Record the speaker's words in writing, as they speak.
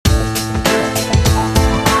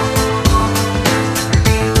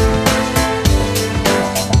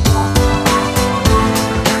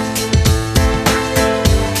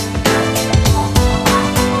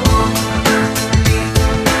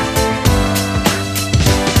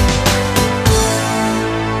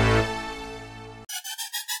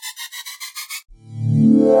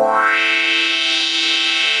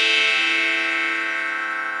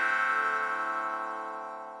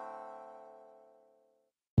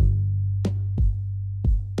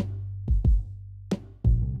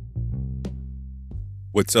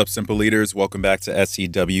What's up, Simple Leaders? Welcome back to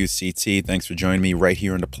SEWCT. Thanks for joining me right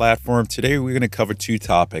here on the platform. Today, we're going to cover two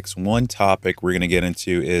topics. One topic we're going to get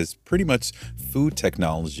into is pretty much food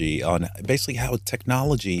technology, on basically how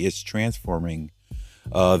technology is transforming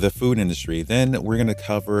the food industry. Then we're going to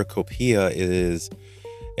cover Copia is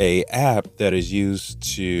a app that is used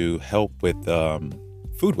to help with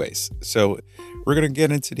food waste. So we're going to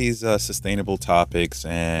get into these sustainable topics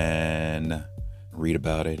and read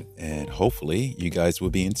about it, and hopefully you guys will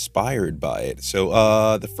be inspired by it.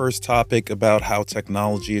 So the first topic about how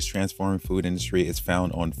technology is transforming food industry is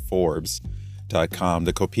found on Forbes.com.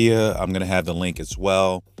 The Copia, I'm going to have the link as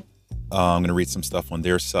well. I'm going to read some stuff on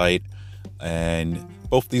their site, and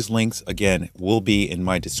both these links again will be in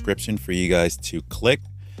my description for you guys to click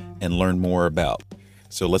and learn more about.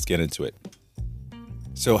 So let's get into it.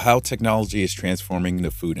 So how technology is transforming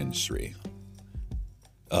the food industry.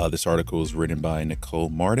 This article was written by Nicole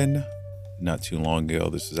Martin not too long ago.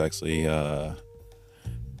 This is actually,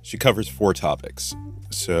 she covers 4 topics.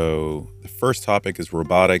 So the first topic is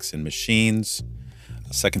robotics and machines.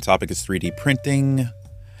 The second topic is 3D printing.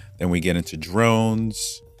 Then we get into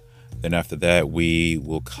drones. Then after that, we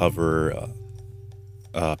will cover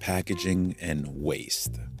packaging and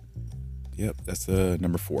waste. Yep, that's the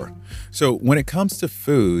number 4. So when it comes to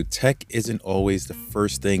food, tech isn't always the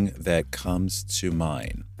first thing that comes to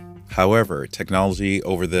mind. However, technology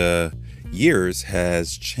over the years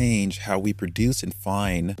has changed how we produce and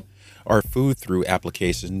find our food through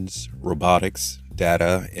applications, robotics,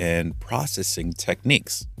 data, and processing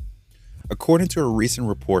techniques. According to a recent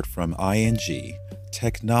report from ING,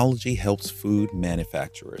 technology helps food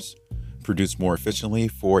manufacturers produce more efficiently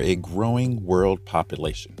for a growing world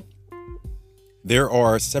population. There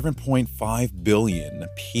are 7.5 billion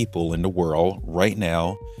people in the world right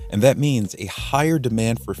now, and that means a higher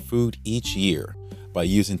demand for food each year. By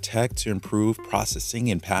using tech to improve processing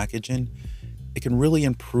and packaging, it can really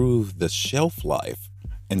improve the shelf life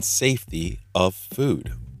and safety of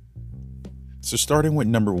food. So starting with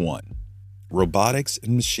number 1, robotics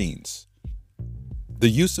and machines. The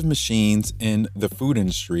use of machines in the food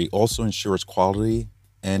industry also ensures quality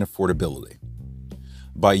and affordability.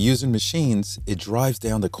 By using machines, it drives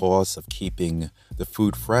down the cost of keeping the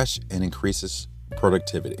food fresh and increases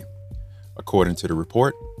productivity. According to the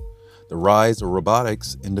report, the rise of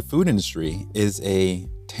robotics in the food industry is a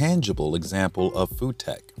tangible example of food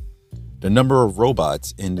tech. The number of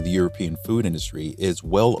robots in the European food industry is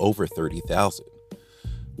well over 30,000,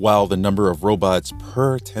 while the number of robots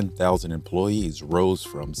per 10,000 employees rose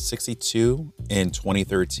from 62 in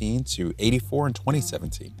 2013 to 84 in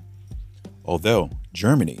 2017. Although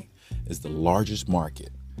Germany is the largest market,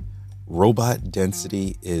 robot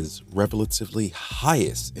density is relatively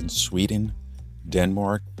highest in Sweden,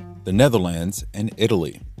 Denmark, the Netherlands, and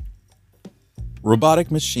Italy. Robotic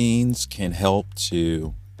machines can help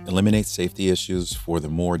to eliminate safety issues for the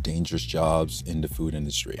more dangerous jobs in the food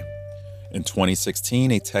industry. In 2016,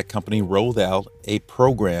 a tech company rolled out a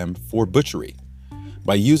program for butchery.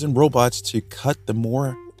 By using robots to cut the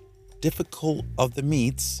more difficult of the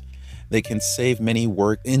meats, they can save many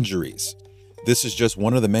work injuries. This is just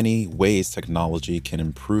one of the many ways technology can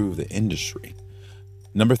improve the industry.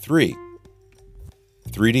 Number 3,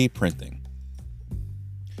 3D printing.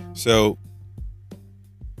 So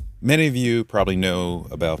many of you probably know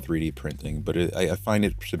about 3D printing, but I find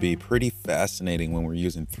it to be pretty fascinating when we're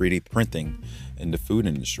using 3D printing in the food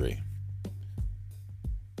industry.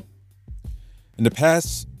 In the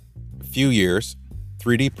past few years,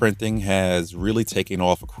 3D printing has really taken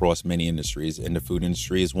off across many industries, and the food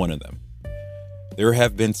industry is one of them. There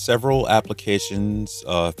have been several applications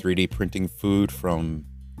 3D printing food from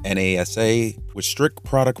NASA with strict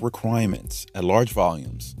product requirements at large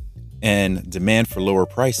volumes and demand for lower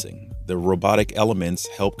pricing. The robotic elements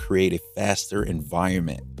help create a faster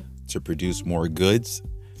environment to produce more goods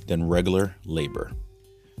than regular labor.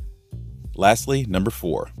 Lastly, number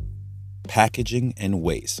 4, packaging and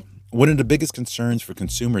waste. One of the biggest concerns for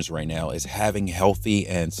consumers right now is having healthy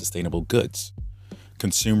and sustainable goods.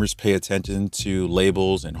 Consumers pay attention to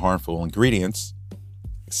labels and harmful ingredients,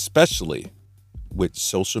 especially with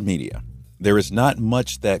social media. There is not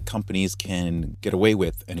much that companies can get away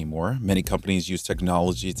with anymore. Many companies use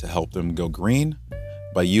technology to help them go green.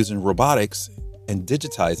 By using robotics and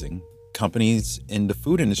digitizing, companies in the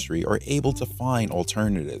food industry are able to find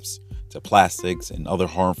alternatives to plastics and other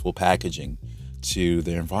harmful packaging to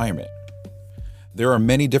the environment. There are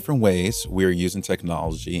many different ways we are using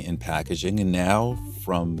technology in packaging, and now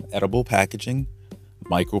from edible packaging,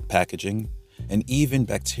 micro packaging, and even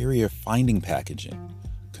bacteria finding packaging.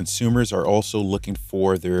 Consumers are also looking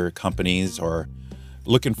for their companies are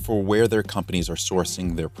looking for where their companies are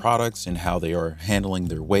sourcing their products and how they are handling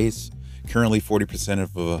their waste. Currently, 40%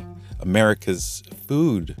 of America's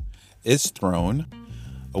food is thrown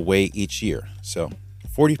away each year. So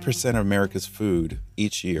 40% of America's food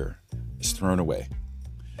each year is thrown away.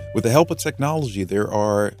 With the help of technology, there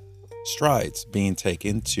are strides being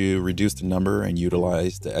taken to reduce the number and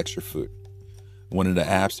utilize the extra food. One of the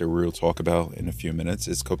apps that we'll talk about in a few minutes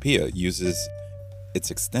is Copia. It uses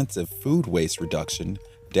its extensive food waste reduction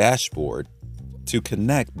dashboard to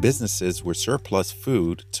connect businesses with surplus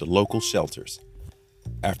food to local shelters,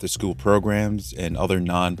 after-school programs, and other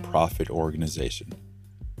non-profit organizations.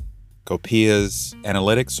 Copia's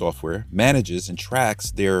analytics software manages and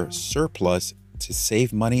tracks their surplus to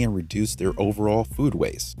save money and reduce their overall food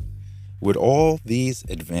waste. With all these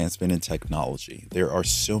advancements in technology, there are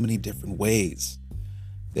so many different ways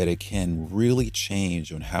that it can really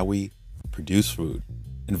change on how we produce food.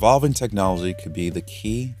 Involving technology could be the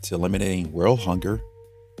key to eliminating world hunger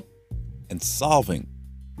and solving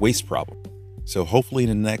waste problem. So hopefully in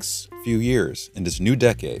the next few years, in this new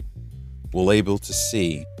decade, we'll able to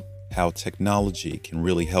see how technology can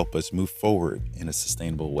really help us move forward in a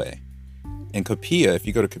sustainable way. And Copia, if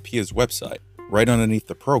you go to Copia's website, right underneath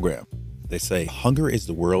the program, they say, hunger is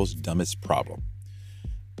the world's dumbest problem.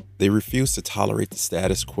 They refuse to tolerate the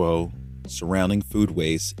status quo surrounding food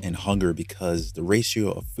waste and hunger because the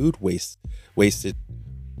ratio of food wasted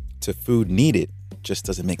to food needed just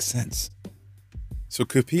doesn't make sense. So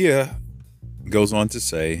Copia goes on to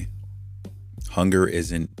say, hunger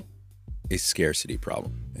isn't a scarcity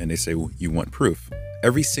problem. And they say, well, you want proof.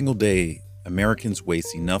 Every single day, Americans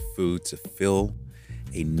waste enough food to fill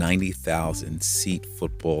a 90,000 seat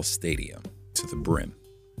football stadium to the brim.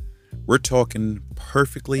 We're talking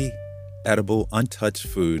perfectly edible, untouched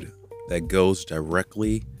food that goes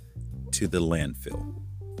directly to the landfill.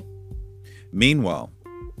 Meanwhile,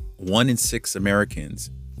 1 in 6 Americans,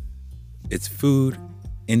 it's food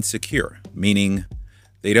insecure, meaning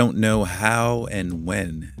they don't know how and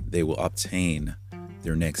when they will obtain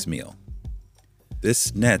their next meal.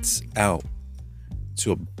 This nets out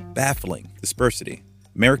to a baffling disparity.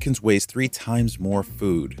 Americans waste 3 times more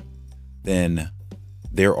food than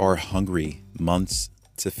there are hungry months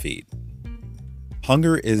to feed.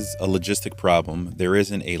 Hunger is a logistic problem. There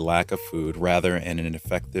isn't a lack of food, rather an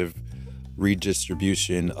ineffective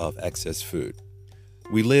redistribution of excess food.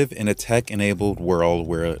 We live in a tech-enabled world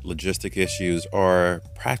where logistic issues are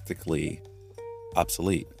practically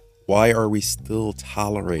obsolete. Why are we still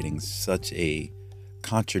tolerating such a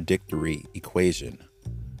contradictory equation?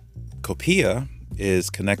 Copia is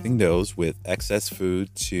connecting those with excess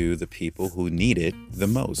food to the people who need it the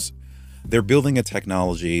most. They're building a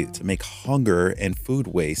technology to make hunger and food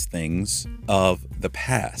waste things of the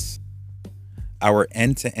past. Our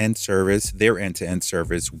end-to-end service, their end-to-end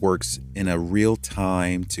service, works in a real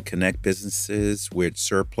time to connect businesses with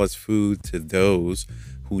surplus food to those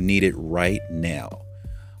who need it right now,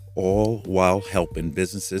 all while helping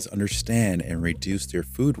businesses understand and reduce their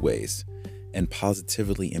food waste and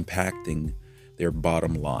positively impacting their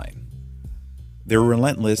bottom line. They're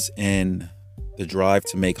relentless in the drive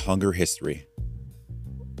to make hunger history,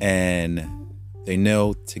 and they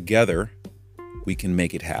know together we can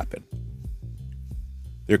make it happen.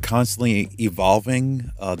 They're constantly evolving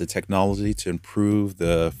the technology to improve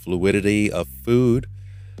the fluidity of food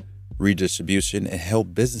redistribution and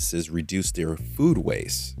help businesses reduce their food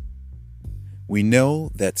waste. We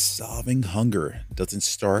know that solving hunger doesn't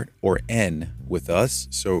start or end with us,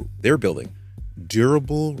 so they're building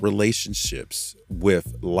durable relationships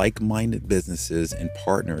with like-minded businesses and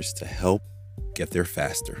partners to help get there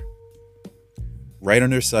faster. Right on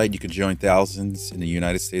their site, you can join thousands in the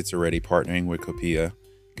United States already partnering with Copia.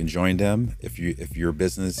 You can join them if your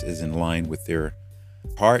business is in line with their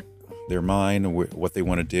heart, their mind, what they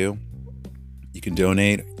want to do. You can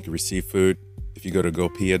donate. You can receive food. If you go to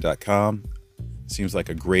gopia.com, seems like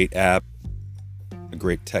a great app, a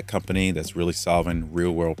great tech company that's really solving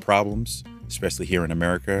real-world problems, especially here in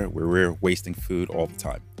America, where we're wasting food all the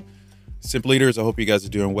time. Simple Eaters, I hope you guys are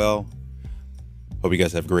doing well. Hope you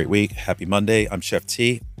guys have a great week. Happy Monday. I'm Chef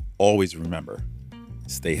T. Always remember,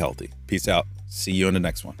 stay healthy. Peace out. See you in the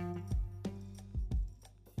next one.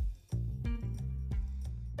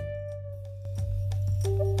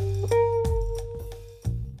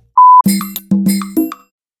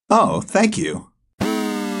 Oh, thank you.